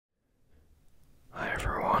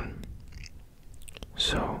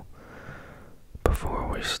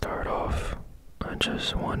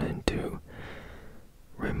just wanted to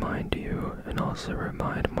remind you and also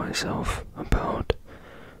remind myself about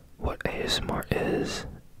what ASMR is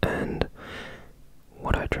and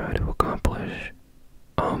what I try to accomplish.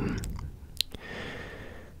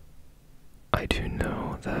 I do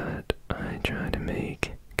know that I try to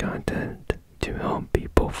make content to help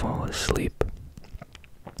people fall asleep.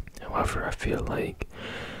 However, I feel like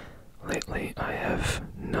lately I have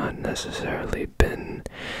not necessarily been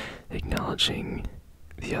acknowledging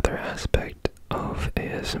the other aspect of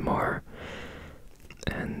ASMR,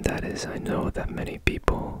 and that is, I know that many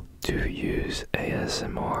people do use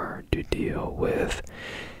ASMR to deal with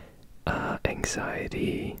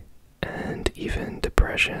anxiety and even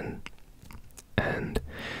depression. And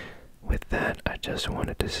with that, I just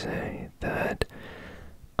wanted to say that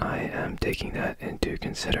I am taking that into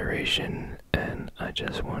consideration, and I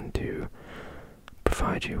just want to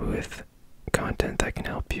provide you with content that can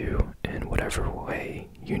help you in whatever way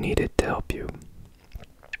you need it to help you.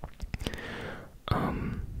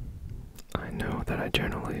 I know that I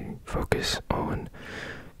generally focus on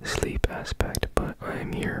the sleep aspect, but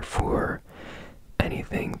I'm here for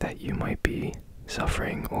anything that you might be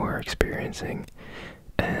suffering or experiencing,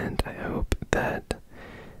 and I hope that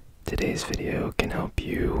today's video can help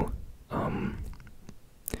you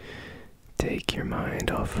take your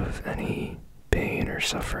mind off of any pain or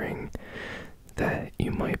suffering that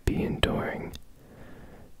you might be enduring.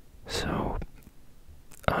 So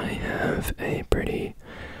I have a pretty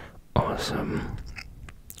awesome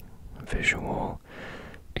visual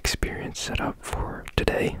experience set up for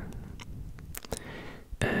today.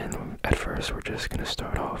 And at first we're just going to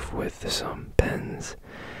start off with some pens,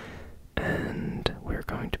 and we're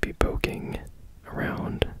going to be poking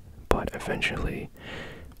around, but eventually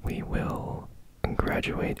we will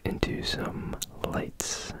graduate into some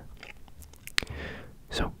lights.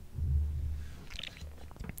 So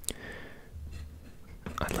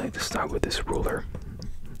I'd like to start with this ruler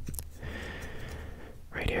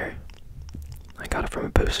right here. I got it from a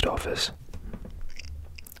post office,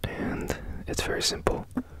 and it's very simple,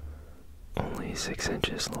 only 6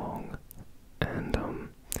 inches long, and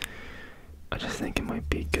I just think it might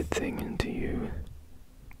be a good thing to you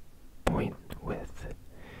point with.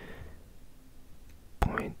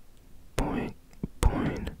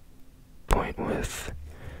 Point with.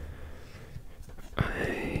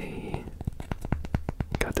 I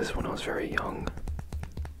got this when I was very young.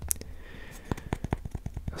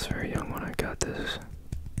 I was very young when I got this,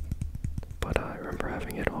 but I remember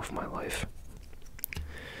having it all my life.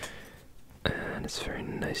 And it's very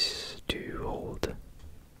nice to hold.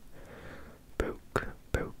 Poke,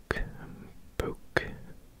 poke, poke,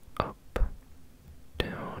 up,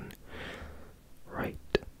 down, right,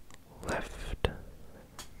 left,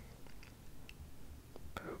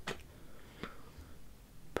 poke,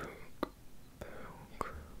 poke,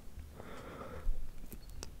 poke,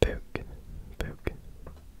 poke, poke,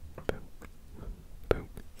 poke, poke.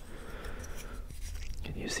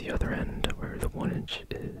 You can use the other end where the 1 inch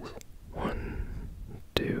is. 1,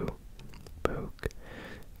 2, poke,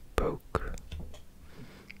 poke,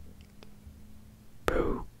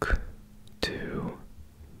 poke, 2,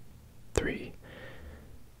 3,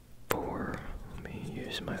 4. Let me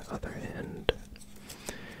use my other hand.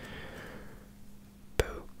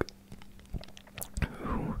 Poke,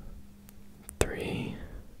 2, 3,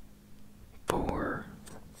 4.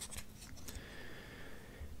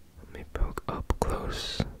 Let me poke up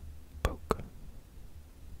close. Poke,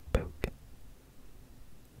 poke,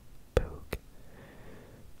 poke,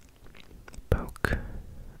 poke.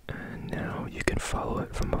 And now you can follow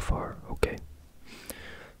it from afar, okay?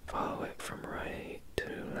 Follow it from right to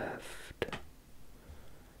left,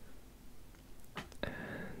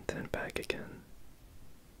 and then back again.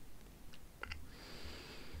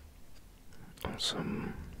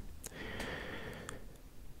 Awesome.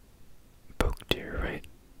 Poke to your right,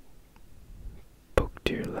 poke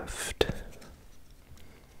to your left,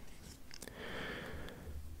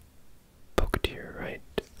 poke to your right,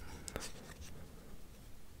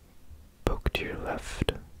 poke to your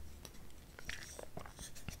left,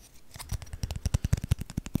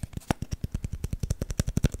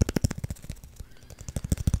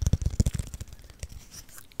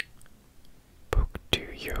 poke to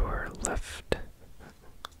your left,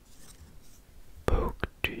 poke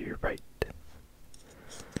to your right.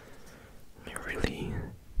 Let me really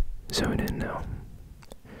zone in now.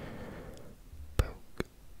 Poke,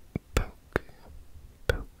 poke,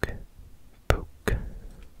 poke, poke.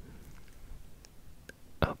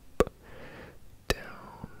 Up,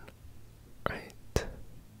 down, right,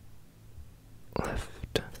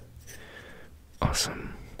 left.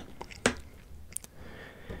 Awesome.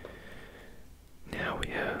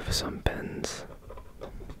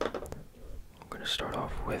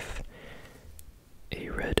 with a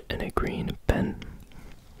red and a green pen.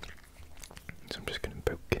 So I'm just gonna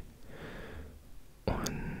poke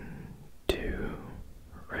 1, 2,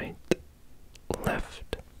 right,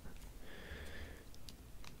 left,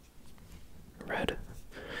 red,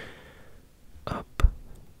 up,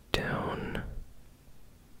 down,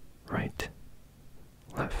 right,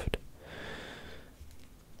 left.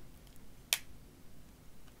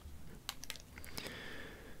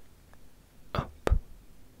 Up,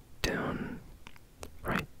 down,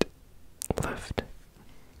 right, left.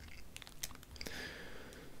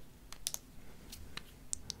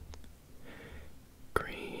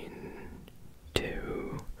 Green,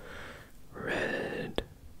 2, red,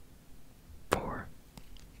 4.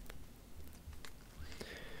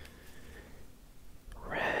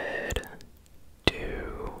 Red,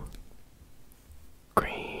 2,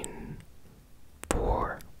 green,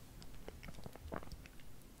 4.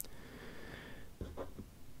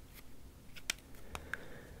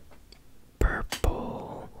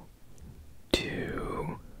 Purple,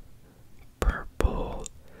 2, purple,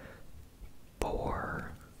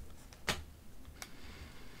 4.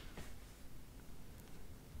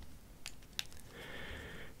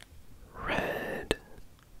 Red,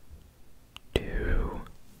 2,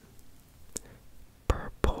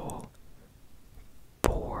 purple,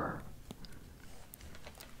 4.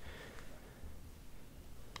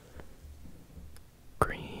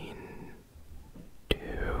 Green, 2,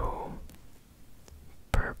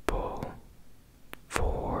 purple,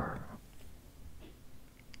 4.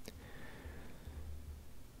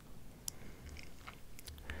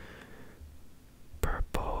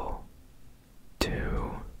 Purple,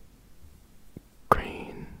 2,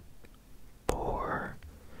 green, 4.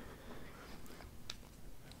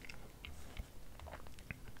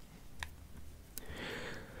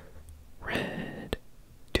 Red,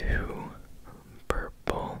 2,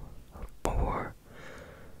 purple, 4.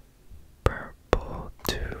 Purple,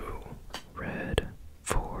 2, red,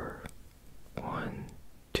 4. 1,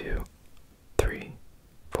 2, 3,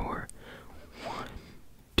 4. 1,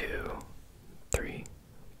 2, 3,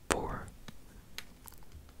 4.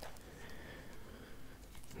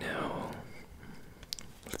 Now,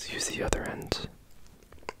 let's use the other ends.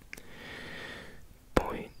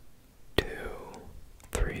 0.2,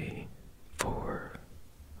 3, 4.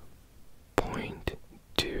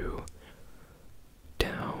 0.2,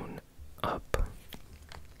 down, up.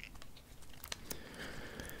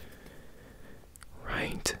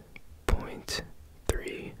 Right,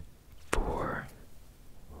 0.3, 4.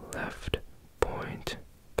 Left,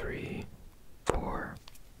 0.3, 4.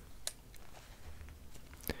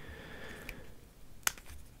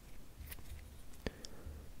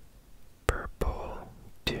 Purple,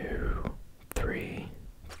 2, 3,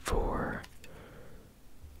 4.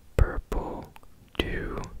 Purple,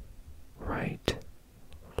 2, right,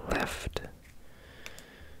 left.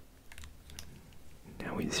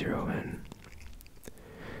 Now we zero in.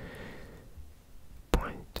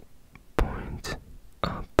 Point,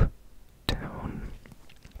 up, down.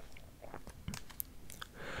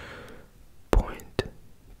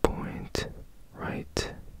 Point,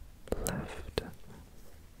 right, left.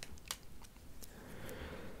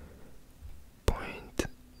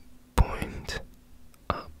 Point,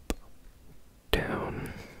 up,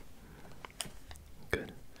 down.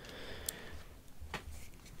 Good.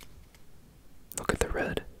 Look at the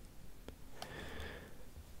red.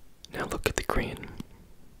 Now look at the green.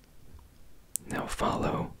 Now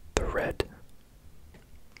follow the red.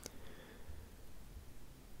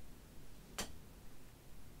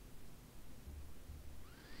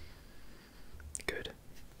 Good.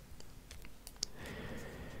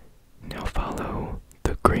 Now follow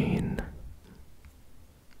the green.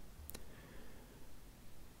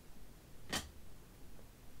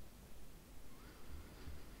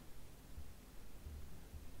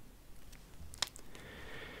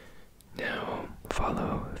 Now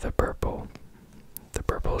follow the purple. The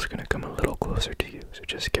purple is going to come a little closer to you, so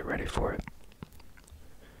just get ready for it.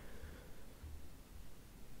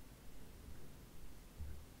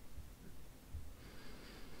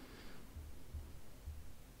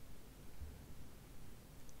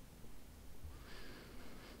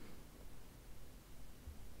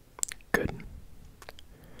 Good.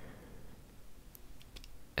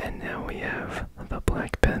 And now we have the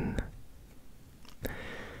black pen.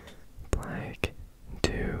 Black,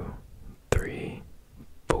 2, 3,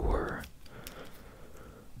 4.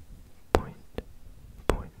 0.2,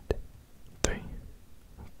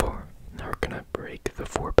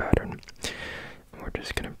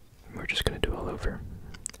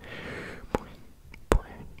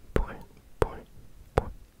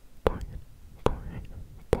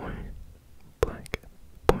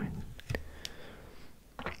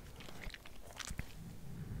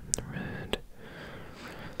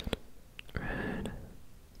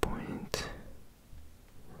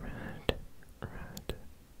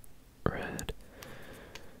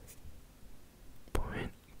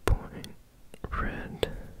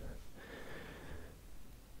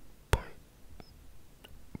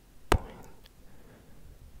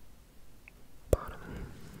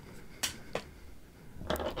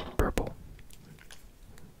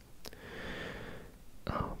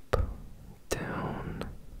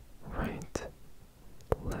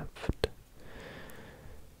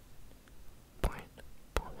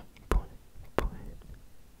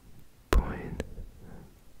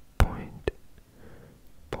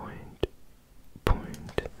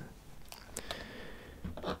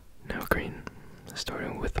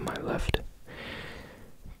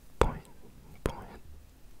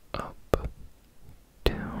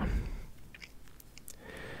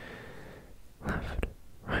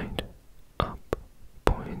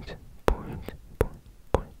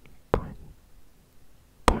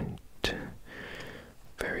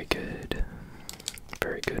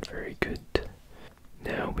 Very good.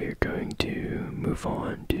 Now we're going to move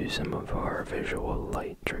on to some of our visual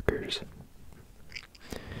light triggers.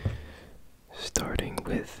 Starting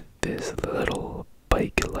with this little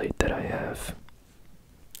bike light that I have.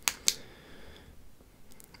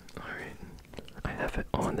 Alright, I have it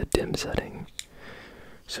on the dim setting,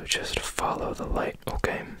 so just follow the light,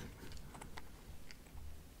 okay?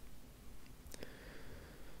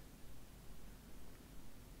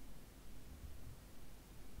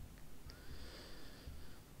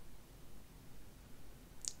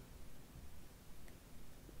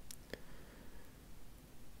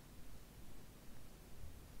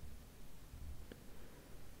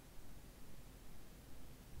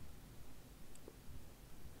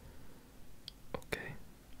 Okay.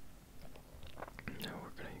 Now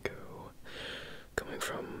we're going to go coming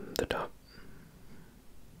from the top.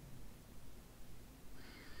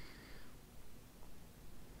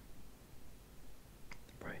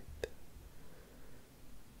 Right.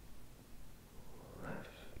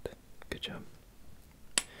 Left. Good job.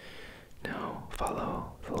 Now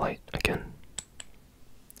follow the light again.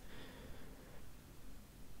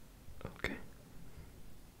 Okay.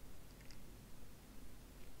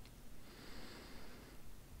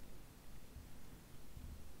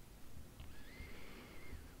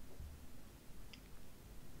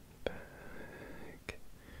 Back.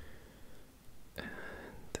 And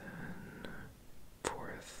then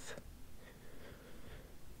forth.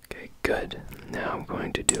 Okay, good. Now I'm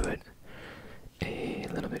going to do it a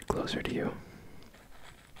little bit closer to you.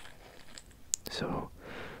 So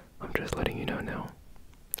I'm just letting you know now.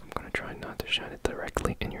 I'm going to try not to shine it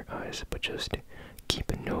directly in your eyes, but just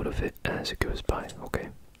keep a note of it as it goes by, okay?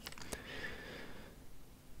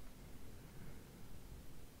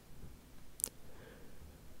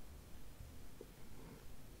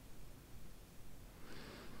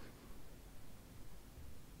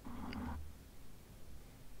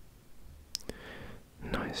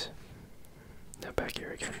 Nice. Now back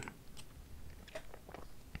here again.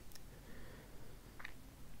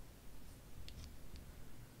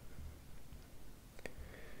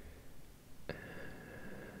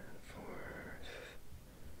 Forth.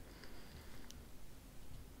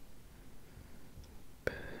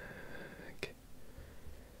 Back.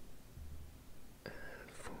 And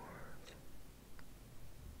forth.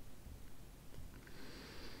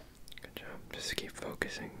 Good job. Just keep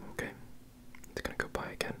focusing, okay? It's gonna go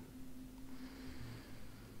by again.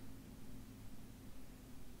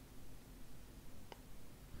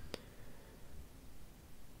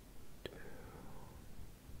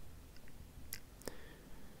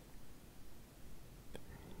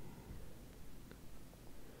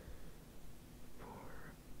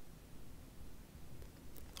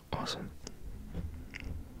 Awesome.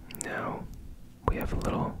 Now we have a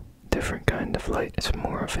little different kind of light. It's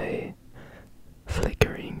more of a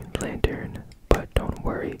flickering lantern, but don't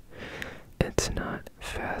worry, it's not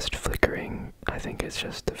fast flickering. I think it's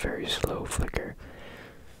just a very slow flicker.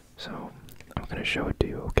 So I'm gonna show it to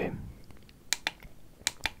you, okay?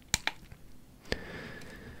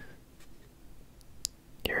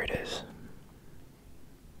 Here it is.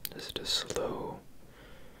 Just a slow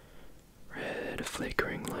red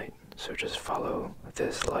flickering light. So just follow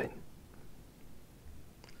this light.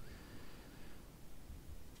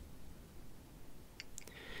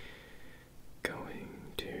 Going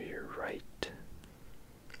to your right.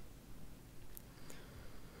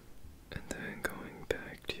 And then going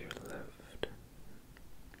back to your left.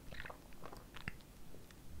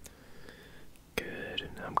 Good.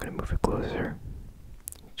 And now I'm going to move it closer.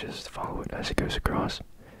 Just follow it as it goes across.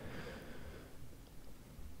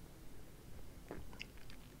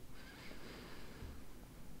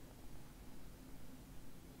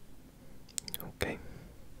 Okay.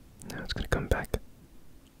 Now it's going to come back.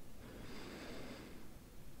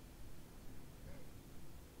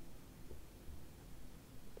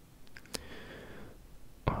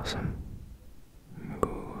 Awesome.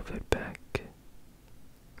 Move it back.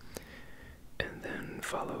 And then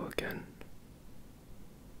follow again.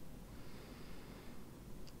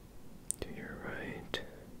 To your right.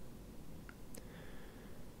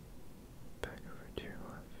 Back over to your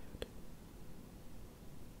left.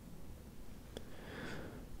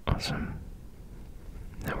 Awesome.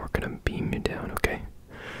 Now we're gonna beam you down, okay?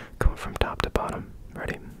 Going from top to bottom.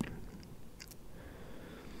 Ready?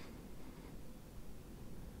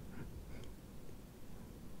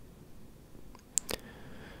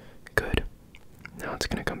 Good. Now it's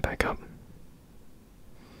gonna come back up.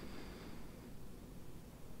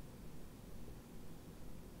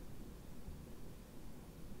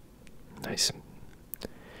 Nice.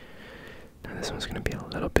 Now this one's gonna be a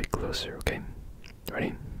little bit closer, okay?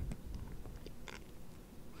 Ready?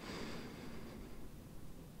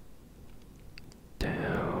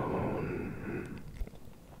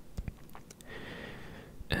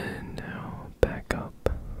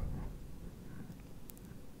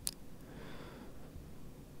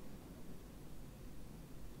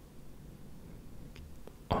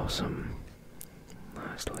 awesome.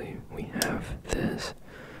 Lastly, we have this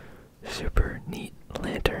super neat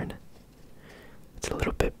lantern. It's a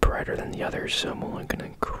little bit brighter than the others, so I'm only gonna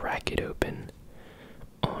crack it open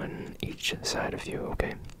on each side of you,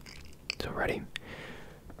 okay? So ready?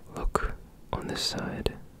 Look on this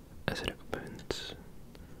side as it opens.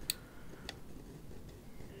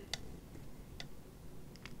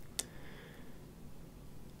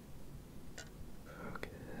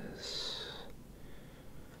 Focus.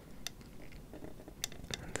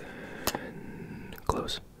 And then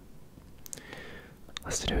close.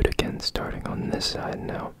 Let's do it again, starting on this side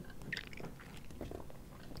now.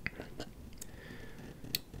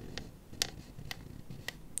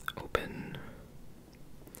 Open.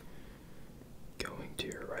 Going to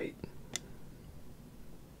your right.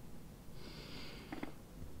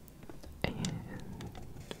 And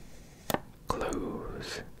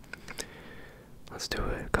close. Let's do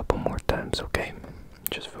it a couple more times, okay?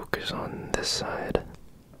 Just focus on this side.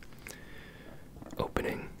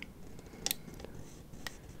 Opening.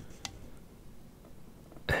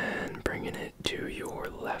 And bringing it to your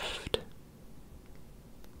left.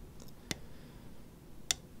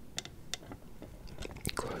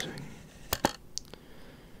 Closing.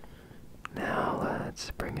 Now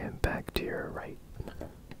let's bring it back to your right.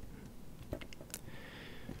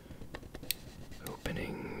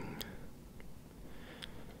 Opening.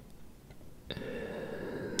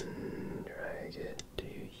 And drag it to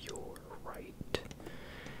your right.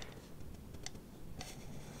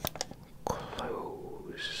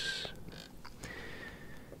 Close.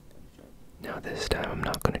 Now this time I'm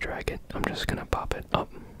not going to drag it. I'm just going to pop it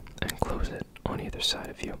up and close it on either side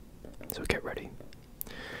of you. So get ready.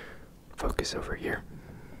 Focus over here.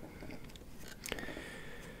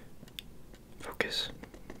 Focus.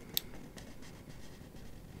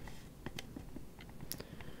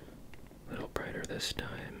 A little brighter this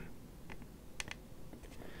time.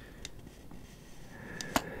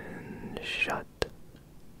 And shut.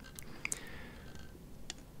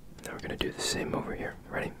 Now we're going to do the same over here.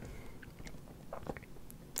 Ready?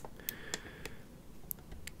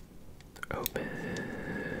 Open.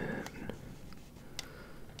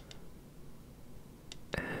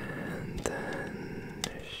 And then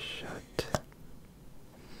shut.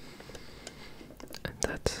 And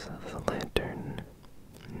that's the lantern.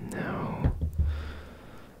 Now,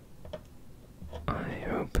 I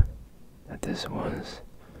hope that this was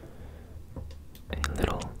a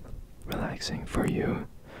little relaxing for you.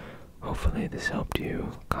 Hopefully this helped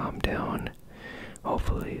you calm down.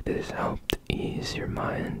 Hopefully this helped ease your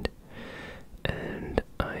mind. And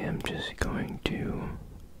I am just going to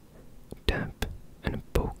tap and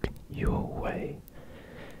poke you away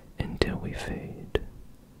until we fade.